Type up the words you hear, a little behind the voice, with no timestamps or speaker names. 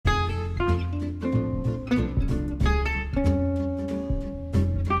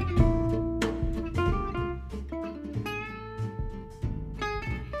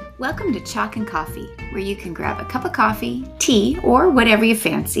Welcome to Chalk and Coffee, where you can grab a cup of coffee, tea, or whatever you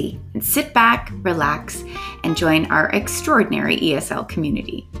fancy, and sit back, relax, and join our extraordinary ESL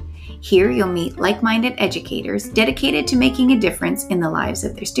community. Here you'll meet like-minded educators dedicated to making a difference in the lives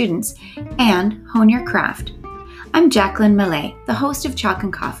of their students and hone your craft. I'm Jacqueline Millay, the host of Chalk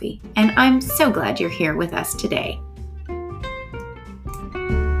and Coffee, and I'm so glad you're here with us today.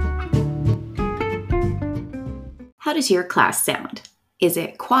 How does your class sound? Is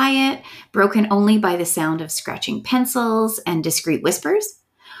it quiet, broken only by the sound of scratching pencils and discreet whispers?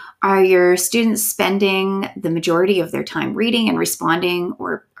 Are your students spending the majority of their time reading and responding,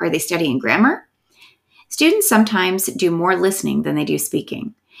 or are they studying grammar? Students sometimes do more listening than they do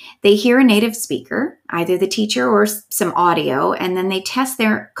speaking. They hear a native speaker, either the teacher or some audio, and then they test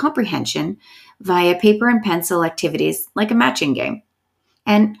their comprehension via paper and pencil activities like a matching game.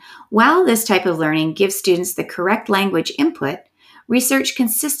 And while this type of learning gives students the correct language input, research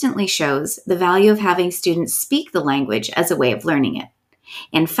consistently shows the value of having students speak the language as a way of learning it.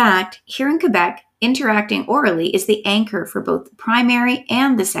 In fact, here in Quebec, interacting orally is the anchor for both the primary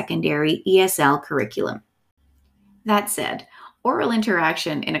and the secondary ESL curriculum. That said, oral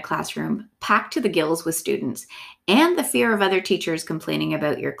interaction in a classroom packed to the gills with students and the fear of other teachers complaining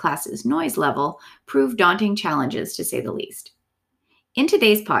about your class's noise level prove daunting challenges, to say the least. In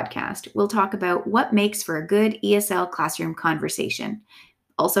today's podcast, we'll talk about what makes for a good ESL classroom conversation,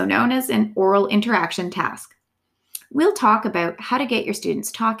 also known as an oral interaction task. We'll talk about how to get your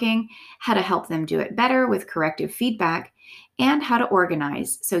students talking, how to help them do it better with corrective feedback, and how to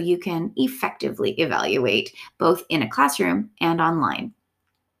organize so you can effectively evaluate both in a classroom and online.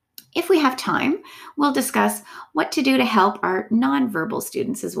 If we have time, we'll discuss what to do to help our nonverbal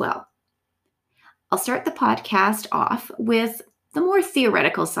students as well. I'll start the podcast off with the more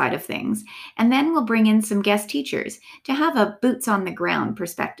theoretical side of things, and then we'll bring in some guest teachers to have a boots-on-the-ground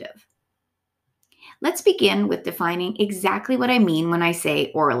perspective. Let's begin with defining exactly what I mean when I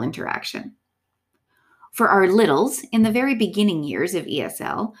say oral interaction. For our littles, in the very beginning years of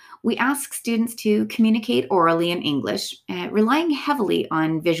ESL, we ask students to communicate orally in English, relying heavily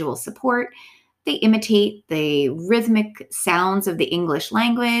on visual support. They imitate the rhythmic sounds of the English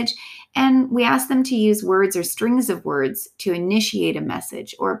language, and we ask them to use words or strings of words to initiate a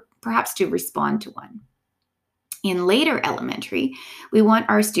message or perhaps to respond to one. In later elementary, we want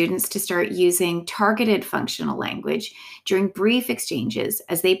our students to start using targeted functional language during brief exchanges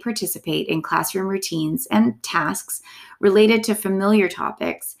as they participate in classroom routines and tasks related to familiar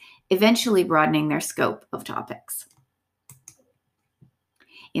topics, eventually broadening their scope of topics.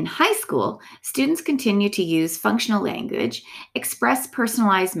 In high school, students continue to use functional language, express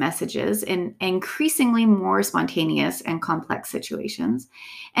personalized messages in increasingly more spontaneous and complex situations,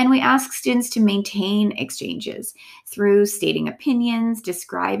 and we ask students to maintain exchanges through stating opinions,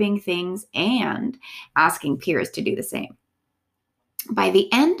 describing things, and asking peers to do the same. By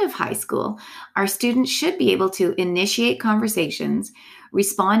the end of high school, our students should be able to initiate conversations,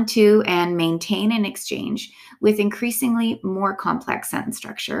 respond to and maintain an exchange with increasingly more complex sentence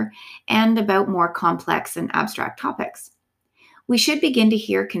structure and about more complex and abstract topics. We should begin to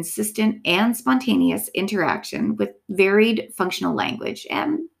hear consistent and spontaneous interaction with varied functional language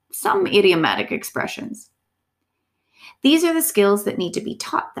and some idiomatic expressions. These are the skills that need to be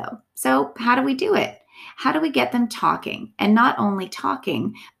taught, though. So how do we do it? How do we get them talking? And not only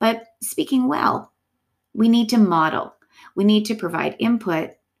talking, but speaking well. We need to model. We need to provide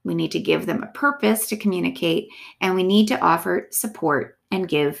input. We need to give them a purpose to communicate, and we need to offer support and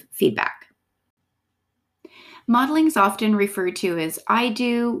give feedback. Modeling is often referred to as I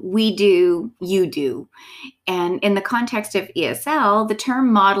do, we do, you do. And in the context of ESL, the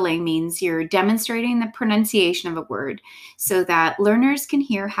term modeling means you're demonstrating the pronunciation of a word so that learners can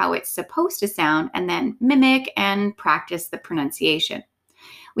hear how it's supposed to sound and then mimic and practice the pronunciation.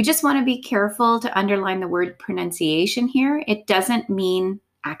 We just want to be careful to underline the word pronunciation here. It doesn't mean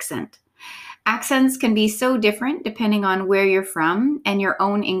accent. Accents can be so different depending on where you're from and your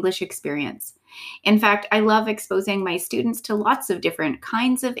own English experience. In fact, I love exposing my students to lots of different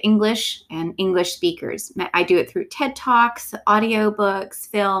kinds of English and English speakers. I do it through TED Talks, audiobooks,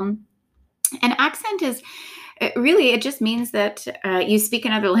 film. And accent is really, it just means that you speak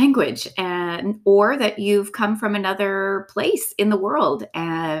another language or that you've come from another place in the world.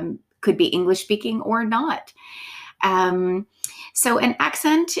 Could be English speaking or not. So an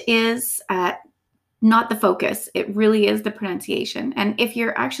accent is not the focus. It really is the pronunciation. And if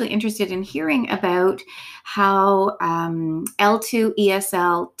you're actually interested in hearing about how L2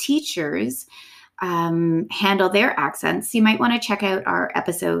 ESL teachers handle their accents, you might want to check out our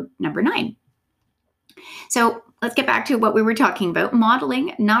episode number 9. So let's get back to what we were talking about.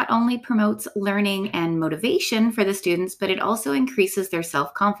 Modeling not only promotes learning and motivation for the students, but it also increases their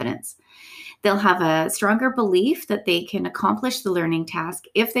self-confidence. They'll have a stronger belief that they can accomplish the learning task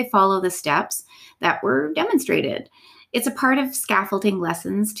if they follow the steps that were demonstrated. It's a part of scaffolding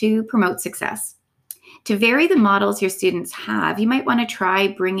lessons to promote success. To vary the models your students have, you might want to try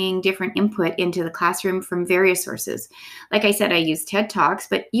bringing different input into the classroom from various sources. Like I said, I use TED Talks,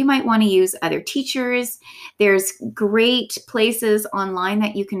 but you might want to use other teachers. There's great places online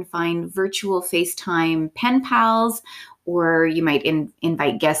that you can find virtual FaceTime pen pals, or you might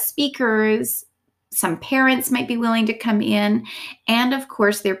invite guest speakers. Some parents might be willing to come in, and of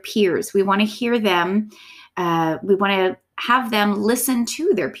course, their peers. We want to hear them. We want to have them listen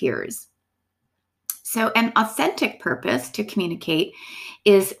to their peers. So an authentic purpose to communicate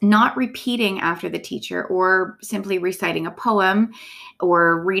is not repeating after the teacher or simply reciting a poem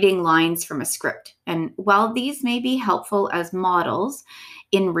or reading lines from a script. And while these may be helpful as models,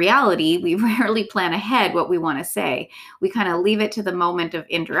 in reality, we rarely plan ahead what we want to say. We kind of leave it to the moment of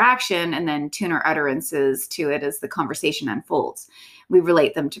interaction and then tune our utterances to it as the conversation unfolds. We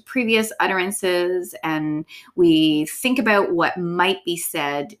relate them to previous utterances, and we think about what might be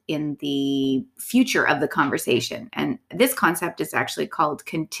said in the future of the conversation. And this concept is actually called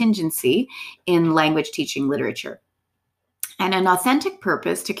contingency in language teaching literature. And an authentic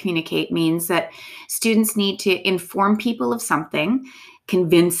purpose to communicate means that students need to inform people of something,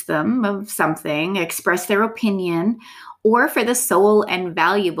 convince them of something, express their opinion, or for the sole and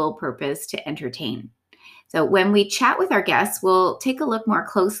valuable purpose to entertain. So when we chat with our guests, we'll take a look more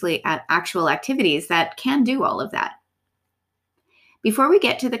closely at actual activities that can do all of that. Before we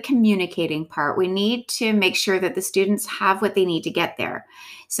get to the communicating part, we need to make sure that the students have what they need to get there.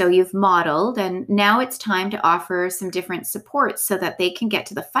 So you've modeled, and now it's time to offer some different supports so that they can get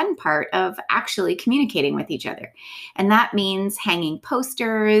to the fun part of actually communicating with each other. And that means hanging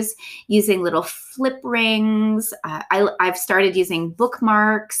posters, using little flip rings. I've started using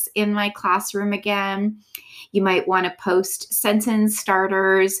bookmarks in my classroom again. You might want to post sentence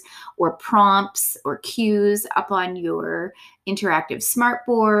starters or prompts or cues up on your interactive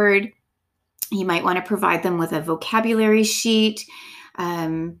smartboard. You might want to provide them with a vocabulary sheet.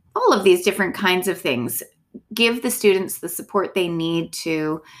 All of these different kinds of things. Give the students the support they need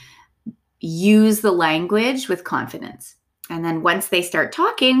to use the language with confidence. And then once they start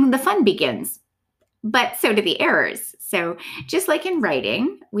talking, the fun begins. But so do the errors. So just like in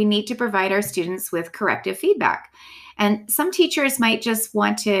writing, we need to provide our students with corrective feedback. And some teachers might just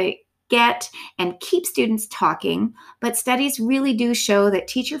want to get and keep students talking, but studies really do show that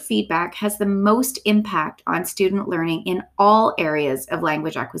teacher feedback has the most impact on student learning in all areas of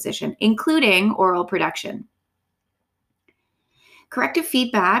language acquisition, including oral production. Corrective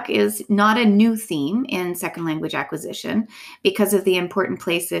feedback is not a new theme in second language acquisition because of the important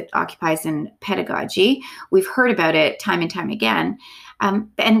place it occupies in pedagogy. We've heard about it time and time again.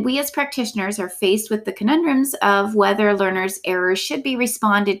 And we as practitioners are faced with the conundrums of whether learners' errors should be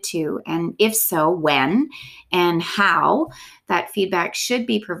responded to, and if so, when and how that feedback should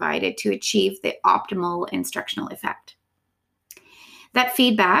be provided to achieve the optimal instructional effect. That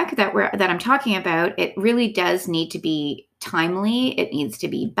feedback that I'm talking about, it really does need to be timely. It needs to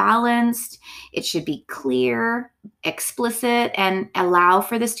be balanced. It should be clear, explicit, and allow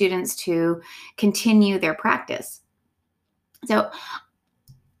for the students to continue their practice. So,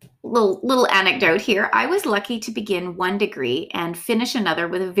 little anecdote here. I was lucky to begin one degree and finish another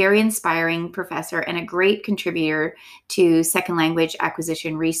with a very inspiring professor and a great contributor to second language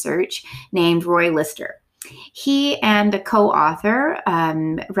acquisition research named Roy Lister. He and a co-author,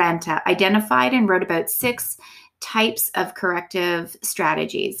 Ranta, identified and wrote about 6 types of corrective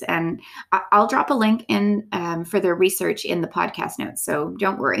strategies. And I'll drop a link in for their research in the podcast notes, so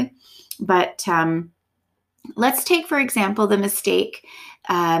don't worry. But let's take, for example, the mistake,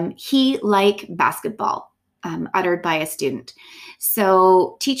 he like basketball, uttered by a student.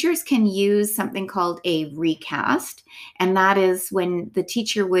 So teachers can use something called a recast, and that is when the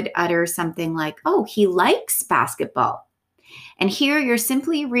teacher would utter something like, oh, he likes basketball. And here you're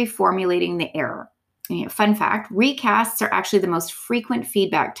simply reformulating the error. Fun fact, recasts are actually the most frequent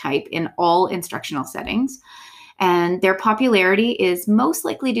feedback type in all instructional settings, and their popularity is most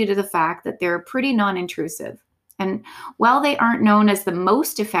likely due to the fact that they're pretty non-intrusive. And while they aren't known as the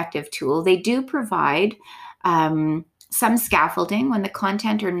most effective tool, they do provide some scaffolding when the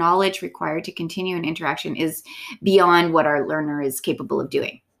content or knowledge required to continue an interaction is beyond what our learner is capable of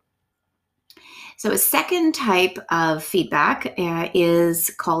doing. So, a second type of feedback is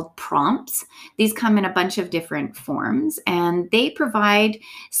called prompts. These come in a bunch of different forms, and they provide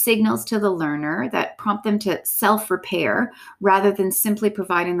signals to the learner that prompt them to self repair rather than simply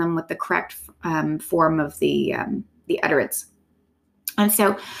providing them with the correct form of the utterance. And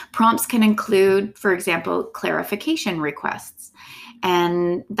so, prompts can include, for example, clarification requests.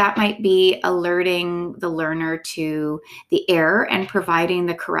 And that might be alerting the learner to the error and providing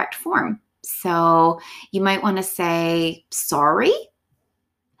the correct form. So you might want to say, sorry,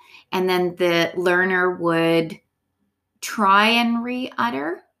 and then the learner would try and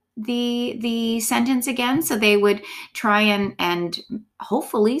re-utter the sentence again. So they would try and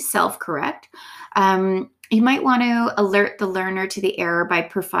hopefully self-correct. You might want to alert the learner to the error by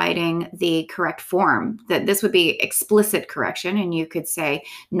providing the correct form. That this would be explicit correction, and you could say,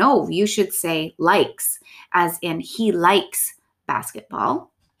 no, you should say likes, as in he likes basketball.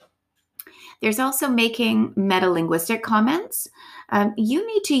 There's also making metalinguistic comments. You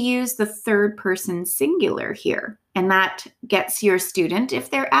need to use the third person singular here, and that gets your student,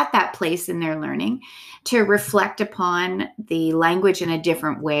 if they're at that place in their learning, to reflect upon the language in a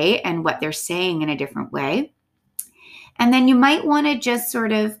different way and what they're saying in a different way. And then you might want to just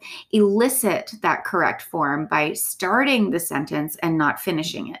sort of elicit that correct form by starting the sentence and not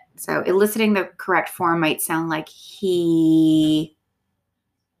finishing it. So eliciting the correct form might sound like he,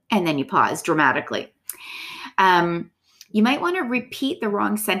 and then you pause dramatically. You might want to repeat the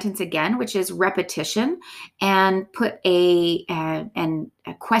wrong sentence again, which is repetition, and put a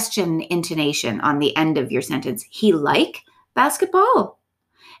question intonation on the end of your sentence. He like basketball.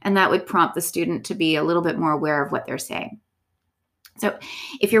 And that would prompt the student to be a little bit more aware of what they're saying. So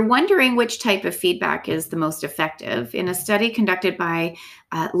if you're wondering which type of feedback is the most effective, in a study conducted by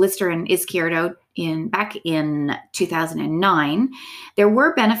Lister and Izquierdo back in 2009, there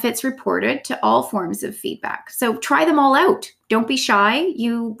were benefits reported to all forms of feedback. So try them all out. Don't be shy.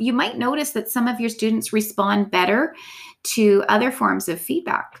 You might notice that some of your students respond better to other forms of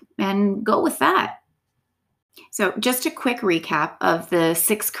feedback, and go with that. So just a quick recap of the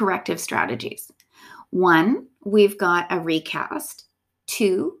 6 corrective strategies. 1, we've got a recast.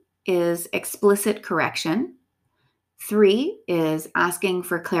 2 is explicit correction. 3 is asking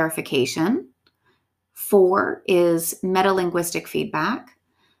for clarification. 4 is metalinguistic feedback.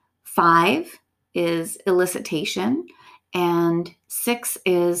 5 is elicitation. And 6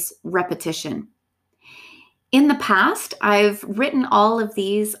 is repetition. In the past, I've written all of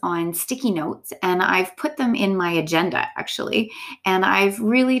these on sticky notes, and I've put them in my agenda, actually. And I've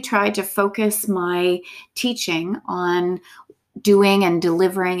really tried to focus my teaching on doing and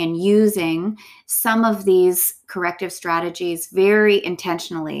delivering and using some of these corrective strategies very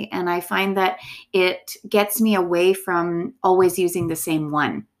intentionally. And I find that it gets me away from always using the same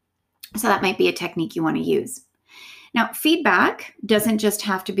one. So that might be a technique you want to use. Now, feedback doesn't just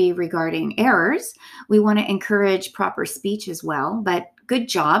have to be regarding errors. We want to encourage proper speech as well, but good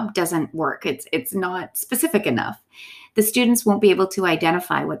job doesn't work. It's not specific enough. The students won't be able to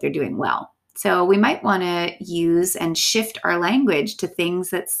identify what they're doing well. So we might want to use and shift our language to things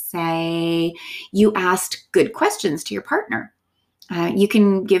that say, you asked good questions to your partner. You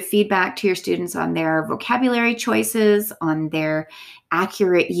can give feedback to your students on their vocabulary choices, on their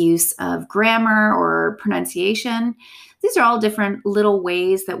accurate use of grammar or pronunciation. These are all different little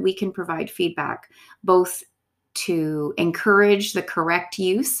ways that we can provide feedback, both to encourage the correct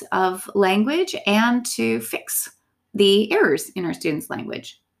use of language and to fix the errors in our students'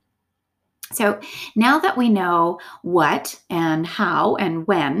 language. So now that we know what and how and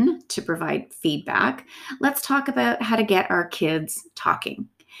when to provide feedback, let's talk about how to get our kids talking.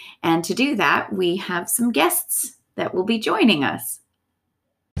 And to do that, we have some guests that will be joining us.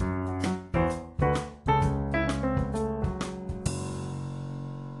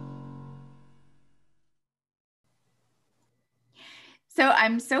 So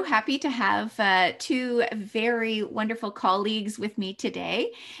I'm so happy to have 2 very wonderful colleagues with me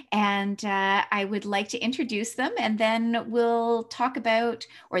today, and I would like to introduce them, and then we'll talk about,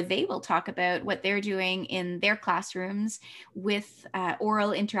 or they will talk about, what they're doing in their classrooms with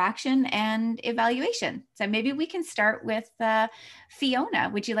oral interaction and evaluation. So maybe we can start with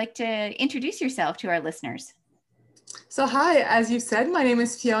Fiona. Would you like to introduce yourself to our listeners? So hi, as you said, my name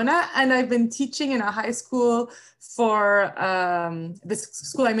is Fiona, and I've been teaching in a high school for the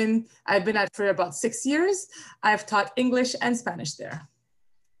school I'm in. I've been at for about 6 years. I've taught English and Spanish there.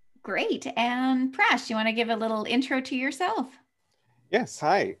 Great. And Prash, you want to give a little intro to yourself? Yes,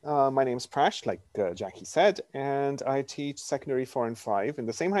 hi. My name is Prash, like Jackie said, and I teach secondary 4 and 5 in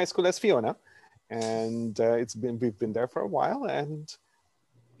the same high school as Fiona. And we've been there for a while, and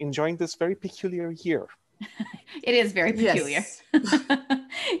enjoying this very peculiar year. It is very peculiar. Yes.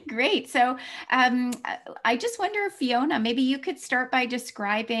 Great. So I just wonder, Fiona, maybe you could start by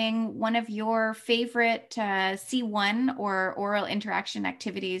describing one of your favorite C1 or oral interaction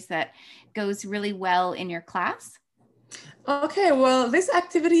activities that goes really well in your class. Okay, well, this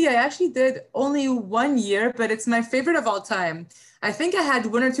activity I actually did only 1 year, but it's my favorite of all time. I think I had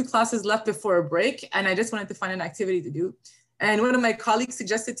 1 or 2 classes left before a break, and I just wanted to find an activity to do. And one of my colleagues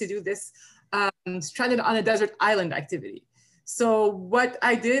suggested to do this stranded on a desert island activity. So what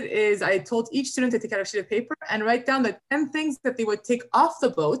I did is I told each student to take out a sheet of paper and write down the 10 things that they would take off the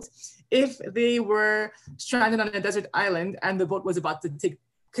boat if they were stranded on a desert island and the boat was about to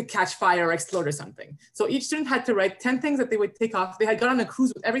could catch fire or explode or something. So each student had to write 10 things that they would take off. They had gone on a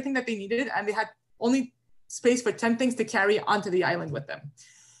cruise with everything that they needed, and they had only space for 10 things to carry onto the island with them.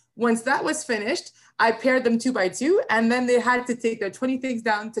 Once that was finished, I paired them 2 by 2, and then they had to take their 20 things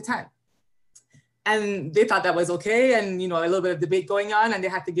down to 10. And they thought that was okay, and a little bit of debate going on, and they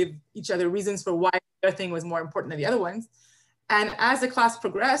had to give each other reasons for why their thing was more important than the other ones. And as the class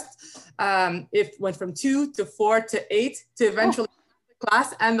progressed, it went from 2 to 4 to 8 to eventually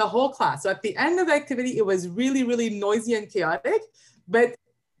class and the whole class. So at the end of the activity, it was really, really noisy and chaotic, but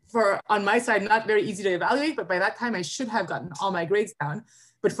on my side, not very easy to evaluate, but by that time I should have gotten all my grades down.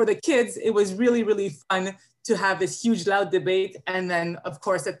 But for the kids, it was really, really fun to have this huge loud debate. And then of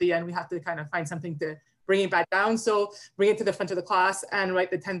course, at the end, we have to kind of find something to bring it back down. So bring it to the front of the class and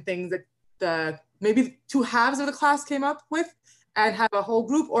write the 10 things that maybe 2 halves of the class came up with, and have a whole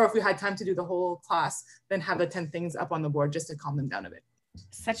group, or if we had time to do the whole class, then have the 10 things up on the board just to calm them down a bit.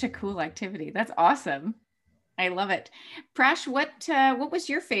 Such a cool activity. That's awesome. I love it. Prash, what was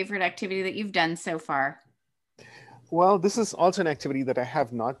your favorite activity that you've done so far? Well, this is also an activity that I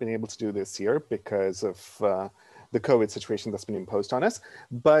have not been able to do this year because of the COVID situation that's been imposed on us.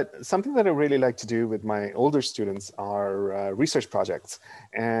 But something that I really like to do with my older students are research projects.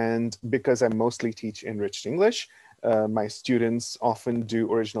 And because I mostly teach enriched English, my students often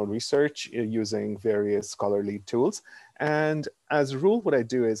do original research using various scholarly tools. And as a rule, what I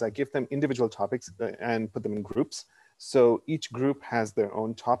do is I give them individual topics and put them in groups. So each group has their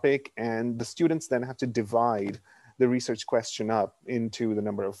own topic, and the students then have to divide the research question up into the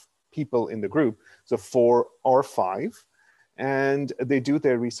number of people in the group, so 4 or 5. And they do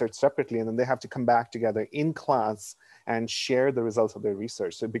their research separately, and then they have to come back together in class and share the results of their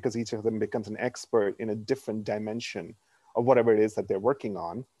research. So because each of them becomes an expert in a different dimension of whatever it is that they're working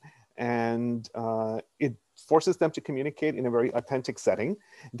on. And it forces them to communicate in a very authentic setting.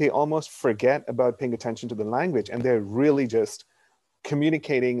 They almost forget about paying attention to the language, and they're really just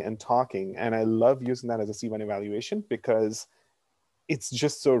communicating and talking. And I love using that as a C1 evaluation because it's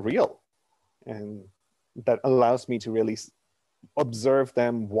just so real. And that allows me to really observe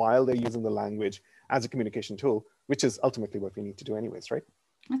them while they're using the language as a communication tool, which is ultimately what we need to do anyways, right?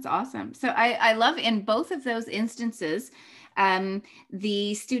 That's awesome. So I love in both of those instances,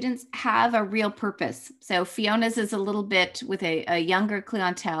 the students have a real purpose. So Fiona's is a little bit with a younger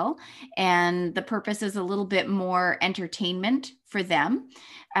clientele, and the purpose is a little bit more entertainment for them.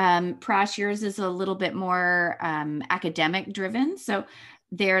 Prash, yours is a little bit more academic driven. So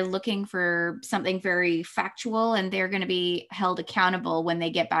they're looking for something very factual, and they're going to be held accountable when they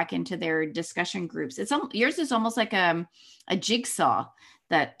get back into their discussion groups. Yours is almost like a jigsaw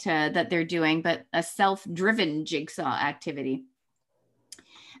that they're doing, but a self-driven jigsaw activity.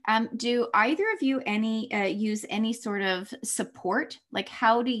 Do either of you use any sort of support? Like,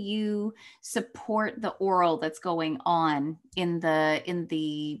 how do you support the oral that's going on in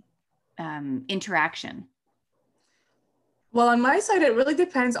the interaction? Well, on my side, it really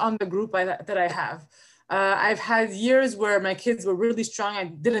depends on the group that I have. I've had years where my kids were really strong. I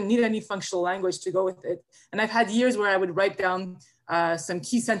didn't need any functional language to go with it. And I've had years where I would write down some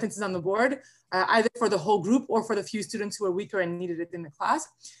key sentences on the board, either for the whole group or for the few students who were weaker and needed it in the class.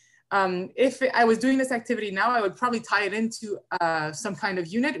 If I was doing this activity now, I would probably tie it into some kind of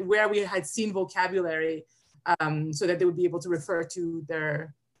unit where we had seen vocabulary so that they would be able to refer to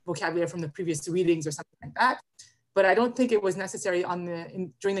their vocabulary from the previous readings or something like that. But I don't think it was necessary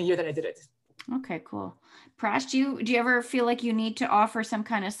during the year that I did it. Okay, cool. Prash, do you ever feel like you need to offer some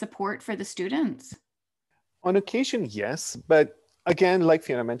kind of support for the students? On occasion, yes. But again, like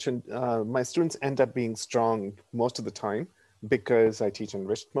Fiona mentioned, my students end up being strong most of the time because I teach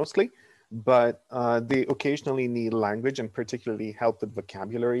enriched mostly. But they occasionally need language, and particularly help with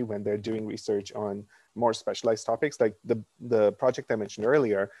vocabulary when they're doing research on more specialized topics. Like the project I mentioned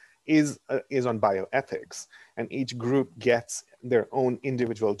earlier is on bioethics, and each group gets their own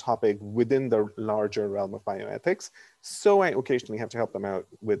individual topic within the larger realm of bioethics. So I occasionally have to help them out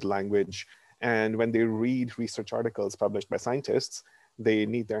with language. And when they read research articles published by scientists, they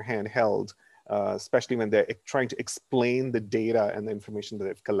need their hand held, especially when they're trying to explain the data and the information that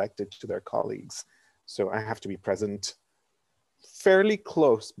they've collected to their colleagues. So I have to be present fairly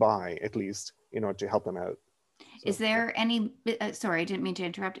close by, at least, in order to help them out. So, is there any, sorry, I didn't mean to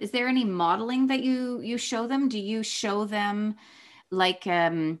interrupt. Is there any modeling that you show them? Do you show them like,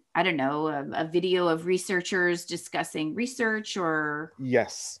 I don't know, a video of researchers discussing research or?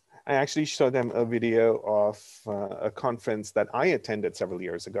 Yes, I actually showed them a video of a conference that I attended several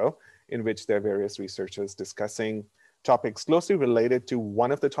years ago, in which there are various researchers discussing topics closely related to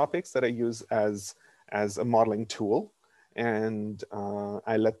one of the topics that I use as a modeling tool. And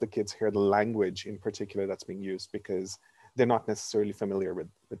I let the kids hear the language in particular that's being used, because they're not necessarily familiar with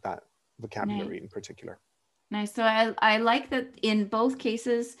that vocabulary in particular. Nice. So I like that in both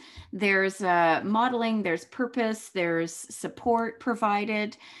cases, there's modeling, there's purpose, there's support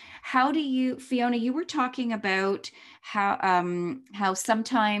provided. How do you, Fiona, you were talking about how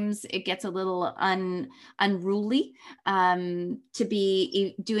sometimes it gets a little unruly to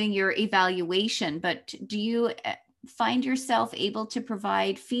be doing your evaluation, but do you find yourself able to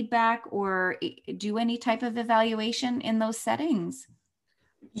provide feedback or do any type of evaluation in those settings?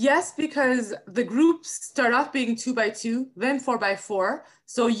 Yes, because the groups start off being 2 by 2, then 4 by 4.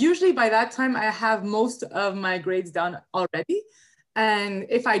 So usually by that time, I have most of my grades done already. And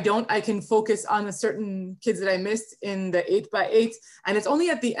if I don't, I can focus on the certain kids that I missed in the 8 by 8. And it's only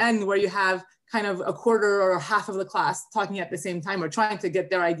at the end where you have kind of a quarter or half of the class talking at the same time or trying to get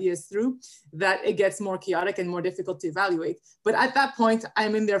their ideas through that it gets more chaotic and more difficult to evaluate. But at that point,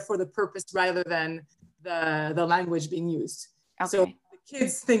 I'm in there for the purpose rather than the language being used. Okay. So the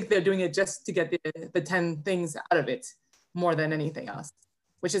kids think they're doing it just to get the 10 things out of it more than anything else,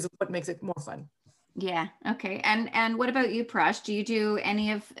 which is what makes it more fun. Yeah. Okay. And what about you, Prash? Do you do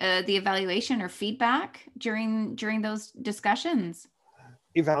any of the evaluation or feedback during those discussions?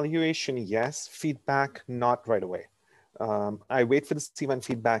 Evaluation, yes. Feedback, not right away. I wait for the C1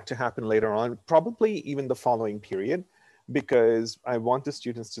 feedback to happen later on, probably even the following period, because I want the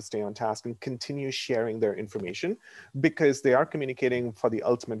students to stay on task and continue sharing their information, because they are communicating for the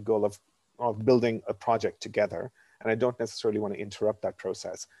ultimate goal of building a project together. And I don't necessarily want to interrupt that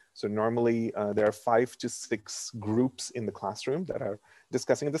process. So normally there are 5 to 6 groups in the classroom that are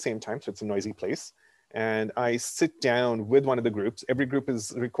discussing at the same time. So it's a noisy place. And I sit down with one of the groups. Every group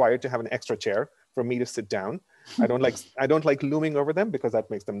is required to have an extra chair for me to sit down. I don't like looming over them because that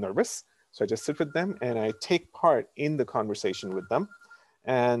makes them nervous. So I just sit with them and I take part in the conversation with them.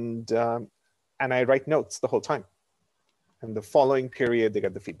 And I write notes the whole time. And the following period, they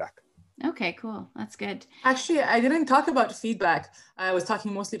get the feedback. Okay, cool. That's good. Actually, I didn't talk about feedback. I was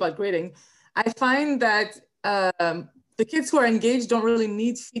talking mostly about grading. I find that the kids who are engaged don't really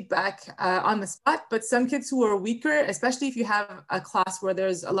need feedback on the spot, but some kids who are weaker, especially if you have a class where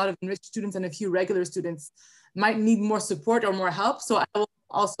there's a lot of enriched students and a few regular students, might need more support or more help. So I will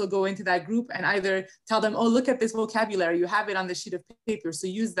also go into that group and either tell them, oh, look at this vocabulary, you have it on the sheet of paper, so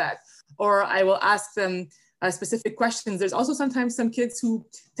use that. Or I will ask them specific questions. There's also sometimes some kids who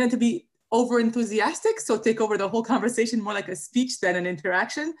tend to be over enthusiastic, so take over the whole conversation more like a speech than an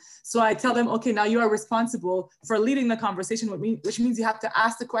interaction. So I tell them, okay, now you are responsible for leading the conversation, which means you have to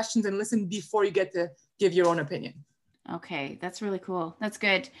ask the questions and listen before you get to give your own opinion. Okay, that's really cool. That's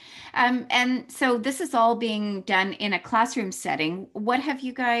good. And so this is all being done in a classroom setting. What have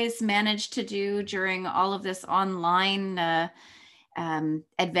you guys managed to do during all of this online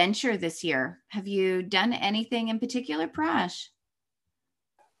adventure this year? Have you done anything in particular, Prash?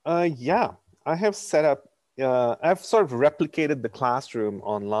 Yeah, I have set up, I've sort of replicated the classroom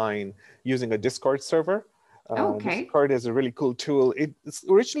online using a Discord server. Okay. Discord is a really cool tool. It's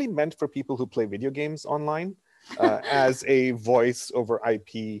originally meant for people who play video games online as a voice over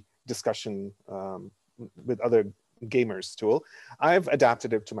IP discussion with other gamers tool. I've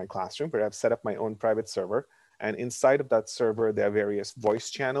adapted it to my classroom where I've set up my own private server. And inside of that server, there are various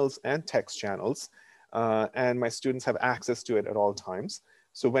voice channels and text channels. And my students have access to it at all times.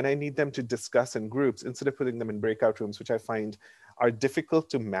 So when I need them to discuss in groups, instead of putting them in breakout rooms, which I find are difficult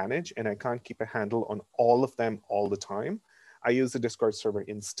to manage and I can't keep a handle on all of them all the time, I use the Discord server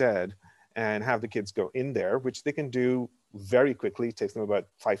instead and have the kids go in there, which they can do very quickly. It takes them about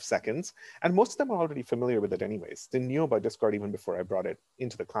 5 seconds. And most of them are already familiar with it anyways. They knew about Discord even before I brought it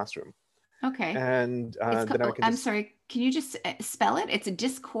into the classroom. Okay. And then I can I'm sorry, can you just spell it? It's a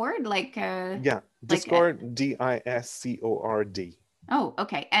Discord, like yeah, Discord, Discord. Oh,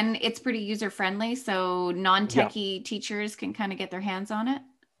 okay. And it's pretty user friendly, so non-techie teachers can kind of get their hands on it?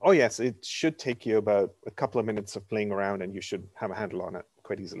 Oh yes, it should take you about a couple of minutes of playing around and you should have a handle on it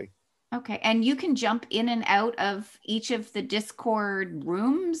quite easily. Okay. And you can jump in and out of each of the Discord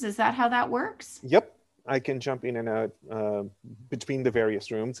rooms. Is that how that works? Yep, I can jump in and out between the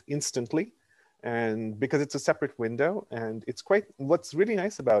various rooms instantly. And because it's a separate window, and it's quite, what's really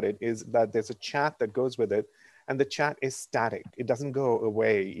nice about it is that there's a chat that goes with it, and the chat is static. It doesn't go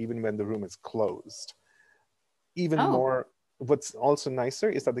away even when the room is closed. Even more, what's also nicer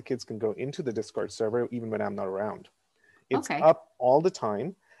is that the kids can go into the Discord server even when I'm not around. It's up all the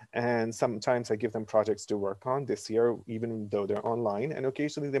time. And sometimes I give them projects to work on this year, even though they're online. And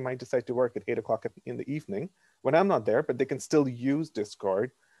occasionally they might decide to work at 8 o'clock in the evening when I'm not there, but they can still use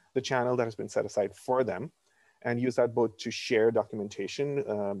Discord, the channel that has been set aside for them, and use that both to share documentation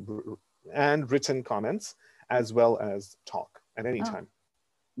and written comments, as well as talk at any time.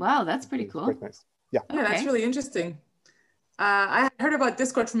 Wow, that's pretty cool. Quite nice. Yeah. Yeah, that's really interesting. I had heard about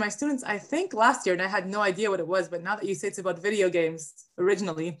Discord from my students, I think last year, and I had no idea what it was. But now that you say it's about video games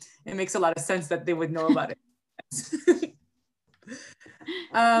originally, it makes a lot of sense that they would know about it.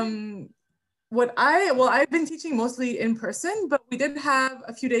 I've been teaching mostly in person, but we did have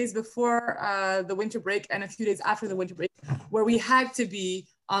a few days before the winter break and a few days after the winter break where we had to be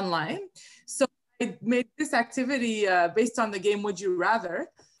online. So I made this activity based on the game Would You Rather.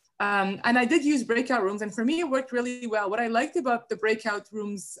 And I did use breakout rooms, and for me, it worked really well. What I liked about the breakout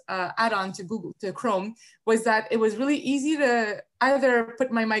rooms add-on to Chrome was that it was really easy to either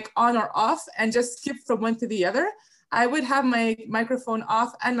put my mic on or off and just skip from one to the other. I would have my microphone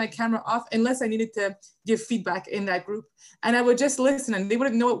off and my camera off unless I needed to give feedback in that group. And I would just listen, and they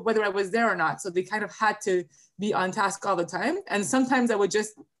wouldn't know whether I was there or not. So they kind of had to be on task all the time. And sometimes I would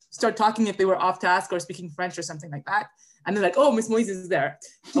just start talking if they were off task or speaking French or something like that. And they're like, oh, Miss Moise is there.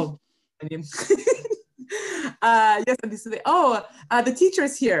 Oh, my name. Yes, and this is the teacher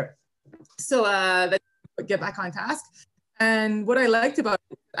is here. So that get back on task. And what I liked about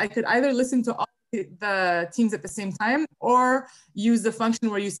it, I could either listen to all the teams at the same time or use the function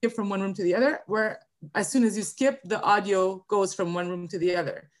where you skip from one room to the other, where as soon as you skip, the audio goes from one room to the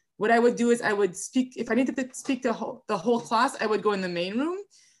other. What I would do is I would speak, if I needed to speak to the whole class, I would go in the main room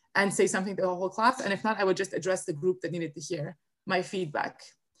and say something to the whole class. And if not, I would just address the group that needed to hear my feedback.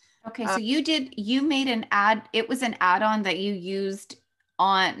 Okay, so you made it was an add-on that you used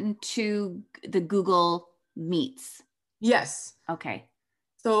on to the Google Meets. Yes. Okay.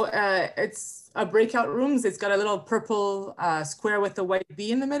 So it's a breakout rooms. It's got a little purple square with the white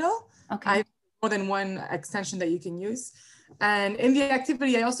B in the middle. Okay. I have more than one extension that you can use. And in the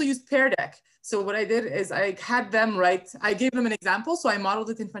activity, I also used Pear Deck. So what I did is I had them write, I gave them an example. So I modeled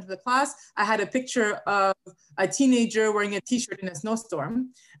it in front of the class. I had a picture of a teenager wearing a t-shirt in a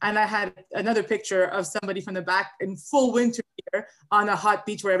snowstorm. And I had another picture of somebody from the back in full winter gear on a hot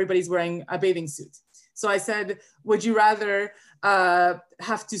beach where everybody's wearing a bathing suit. So I said, would you rather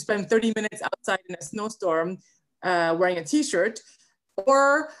have to spend 30 minutes outside in a snowstorm wearing a t-shirt,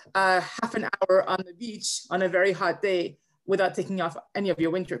 or half an hour on the beach on a very hot day without taking off any of your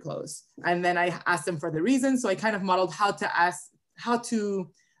winter clothes? And then I asked them for the reasons. So I kind of modeled how to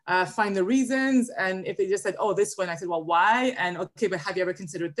find the reasons. And if they just said, oh, this one, I said, well, why? And okay, but have you ever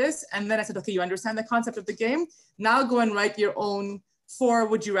considered this? And then I said, okay, you understand the concept of the game. Now go and write your own 4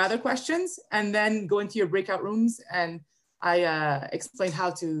 would you rather questions, and then go into your breakout rooms. And I explained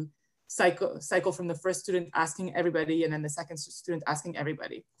how to cycle from the first student asking everybody, and then the second student asking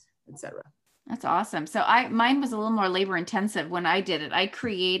everybody, etc. That's awesome. So mine was a little more labor intensive when I did it. I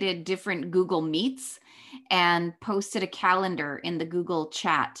created different Google Meets and posted a calendar in the Google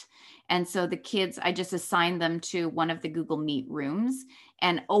chat. And so the kids, I just assigned them to one of the Google Meet rooms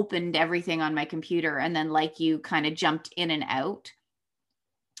and opened everything on my computer. And then like you kind of jumped in and out.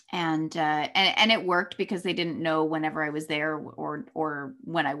 And it worked because they didn't know whenever I was there or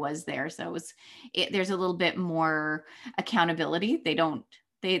when I was there. So there's a little bit more accountability.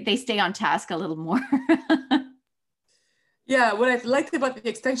 They stay on task a little more. Yeah, what I liked about the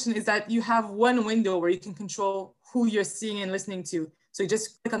extension is that you have one window where you can control who you're seeing and listening to. So you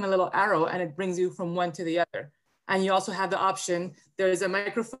just click on the little arrow and it brings you from one to the other. And you also have the option, there's a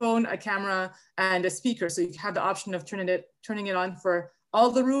microphone, a camera, and a speaker. So you have the option of turning it on for all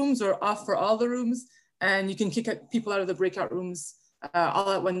the rooms or off for all the rooms. And you can kick people out of the breakout rooms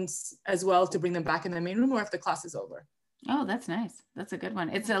all at once as well to bring them back in the main room or if the class is over. Oh, that's nice. That's a good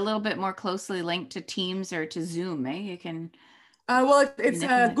one. It's a little bit more closely linked to Teams or to Zoom, eh? You can. Well, it's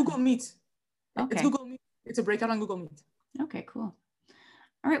Google Meet. Okay. It's Google Meet. It's a breakout on Google Meet. Okay, cool.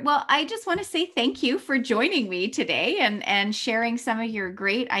 All right. Well, I just want to say thank you for joining me today and sharing some of your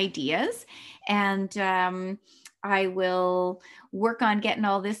great ideas. And I will work on getting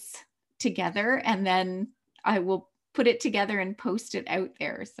all this together, and then I will put it together and post it out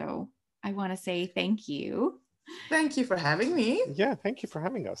there. So I want to say thank you. Thank you for having me. Yeah, thank you for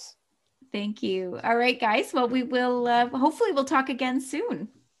having us. Thank you. All right, guys. Well, we will, hopefully we'll talk again soon.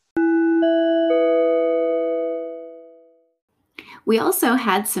 We also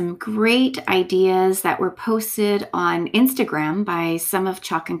had some great ideas that were posted on Instagram by some of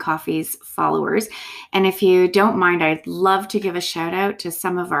Chalk and Coffee's followers. And if you don't mind, I'd love to give a shout out to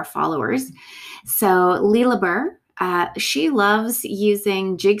some of our followers. So Leela Burr, she loves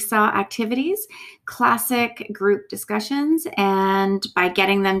using jigsaw activities, classic group discussions, and by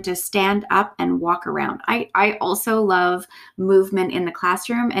getting them to stand up and walk around. I also love movement in the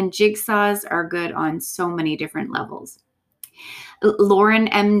classroom, and jigsaws are good on so many different levels. Lauren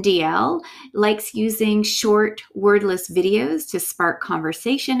MDL likes using short wordless videos to spark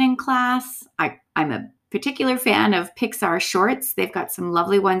conversation in class. I'm a particular fan of Pixar shorts. They've got some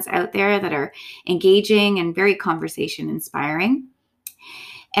lovely ones out there that are engaging and very conversation inspiring.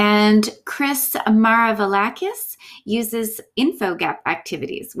 And Chris Maravalakis uses infogap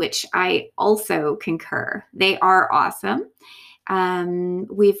activities, which I also concur. They are awesome.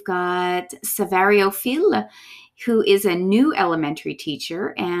 We've got Savario Phil, who is a new elementary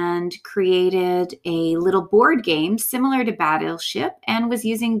teacher and created a little board game similar to Battleship and was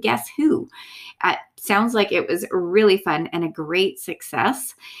using Guess Who. Sounds like it was really fun and a great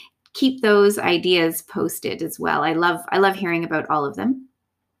success. Keep those ideas posted as well. I love hearing about all of them.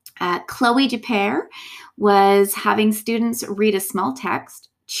 Chloe Dupere was having students read a small text,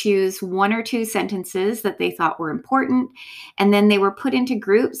 choose one or two sentences that they thought were important, and then they were put into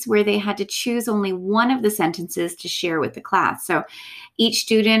groups where they had to choose only one of the sentences to share with the class. So each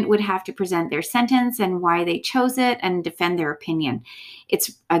student would have to present their sentence and why they chose it and defend their opinion.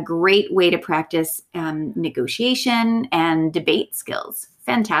 It's a great way to practice negotiation and debate skills.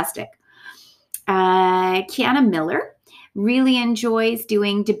 Fantastic. Kiana Miller really enjoys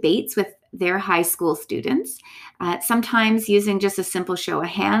doing debates with their high school students, sometimes using just a simple show of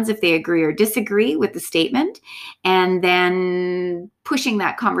hands if they agree or disagree with the statement, and then pushing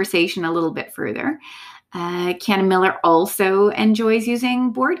that conversation a little bit further. Kiana Miller also enjoys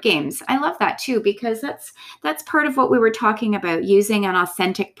using board games. I love that too, because that's part of what we were talking about, using an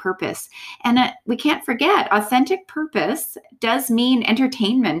authentic purpose. And we can't forget, authentic purpose does mean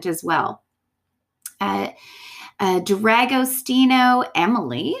entertainment as well. Dragostino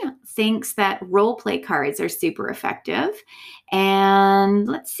Emily thinks that role play cards are super effective. And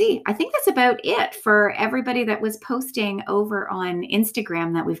let's see, I think that's about it for everybody that was posting over on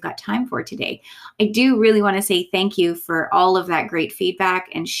Instagram that we've got time for today. I do really want to say thank you for all of that great feedback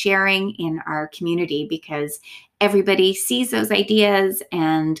and sharing in our community, because everybody sees those ideas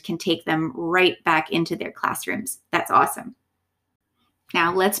and can take them right back into their classrooms. That's awesome.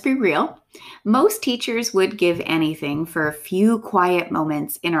 Now, let's be real. Most teachers would give anything for a few quiet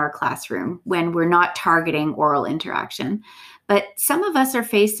moments in our classroom when we're not targeting oral interaction. But some of us are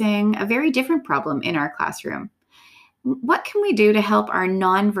facing a very different problem in our classroom. What can we do to help our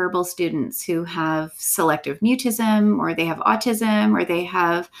nonverbal students who have selective mutism, or they have autism, or they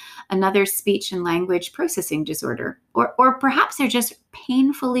have another speech and language processing disorder, or perhaps they're just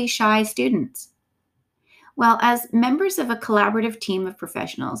painfully shy students? Well, as members of a collaborative team of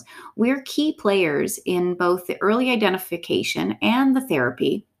professionals, we're key players in both the early identification and the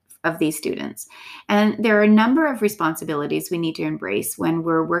therapy of these students. And there are a number of responsibilities we need to embrace when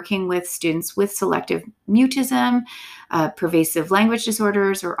we're working with students with selective mutism, pervasive language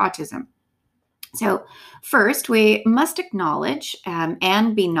disorders, or autism. So first, we must acknowledge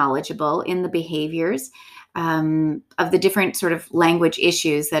and be knowledgeable in the behaviors of the different sort of language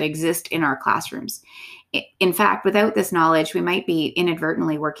issues that exist in our classrooms. In fact, without this knowledge, we might be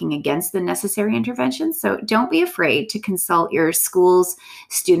inadvertently working against the necessary interventions. So don't be afraid to consult your school's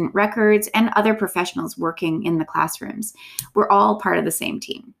student records and other professionals working in the classrooms. We're all part of the same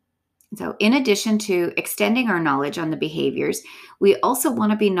team. So in addition to extending our knowledge on the behaviors, we also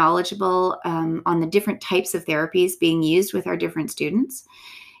want to be knowledgeable on the different types of therapies being used with our different students.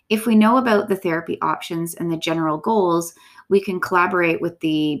 If we know about the therapy options and the general goals, we can collaborate with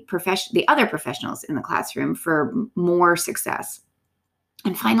the other professionals in the classroom for more success.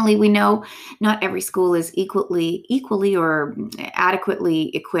 And finally, we know not every school is equally or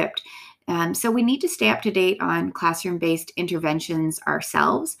adequately equipped. So we need to stay up to date on classroom-based interventions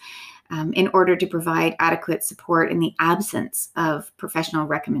ourselves in order to provide adequate support in the absence of professional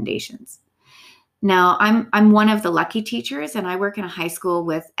recommendations. Now, I'm one of the lucky teachers, and I work in a high school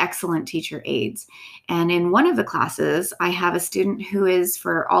with excellent teacher aides. And in one of the classes, I have a student who is,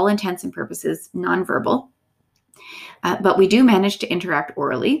 for all intents and purposes, nonverbal. But we do manage to interact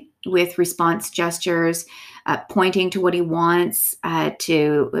orally with response gestures, pointing to what he wants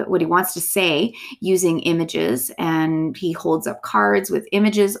to say using images, and he holds up cards with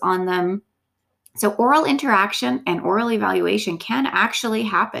images on them. So oral interaction and oral evaluation can actually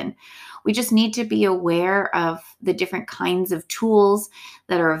happen. We just need to be aware of the different kinds of tools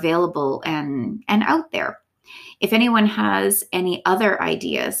that are available and out there. If anyone has any other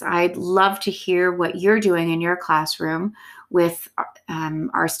ideas, I'd love to hear what you're doing in your classroom with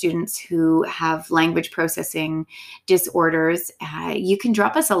our students who have language processing disorders. You can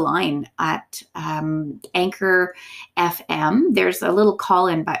drop us a line at Anchor FM. There's a little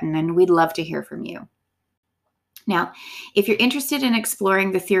call-in button, and we'd love to hear from you. Now, if you're interested in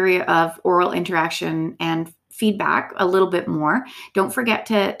exploring the theory of oral interaction and feedback a little bit more, don't forget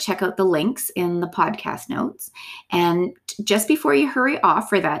to check out the links in the podcast notes. And just before you hurry off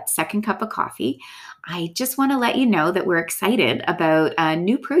for that second cup of coffee, I just want to let you know that we're excited about a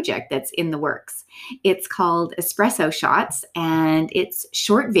new project that's in the works. It's called Espresso Shots, and it's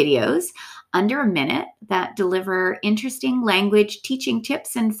short videos under a minute that deliver interesting language teaching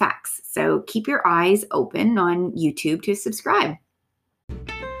tips and facts. So keep your eyes open on YouTube to subscribe.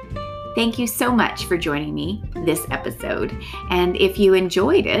 Thank you so much for joining me this episode. And if you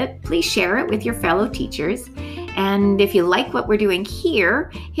enjoyed it, please share it with your fellow teachers. And if you like what we're doing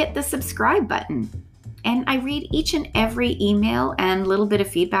here, hit the subscribe button. And I read each and every email and little bit of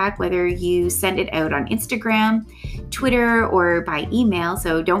feedback, whether you send it out on Instagram, Twitter, or by email.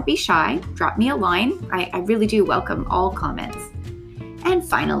 So don't be shy. Drop me a line. I really do welcome all comments. And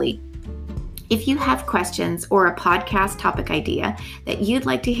finally, if you have questions or a podcast topic idea that you'd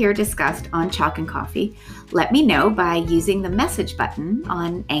like to hear discussed on Chalk and Coffee, let me know by using the message button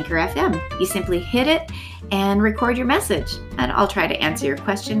on Anchor FM. You simply hit it and record your message, and I'll try to answer your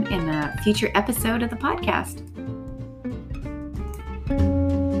question in a future episode of the podcast.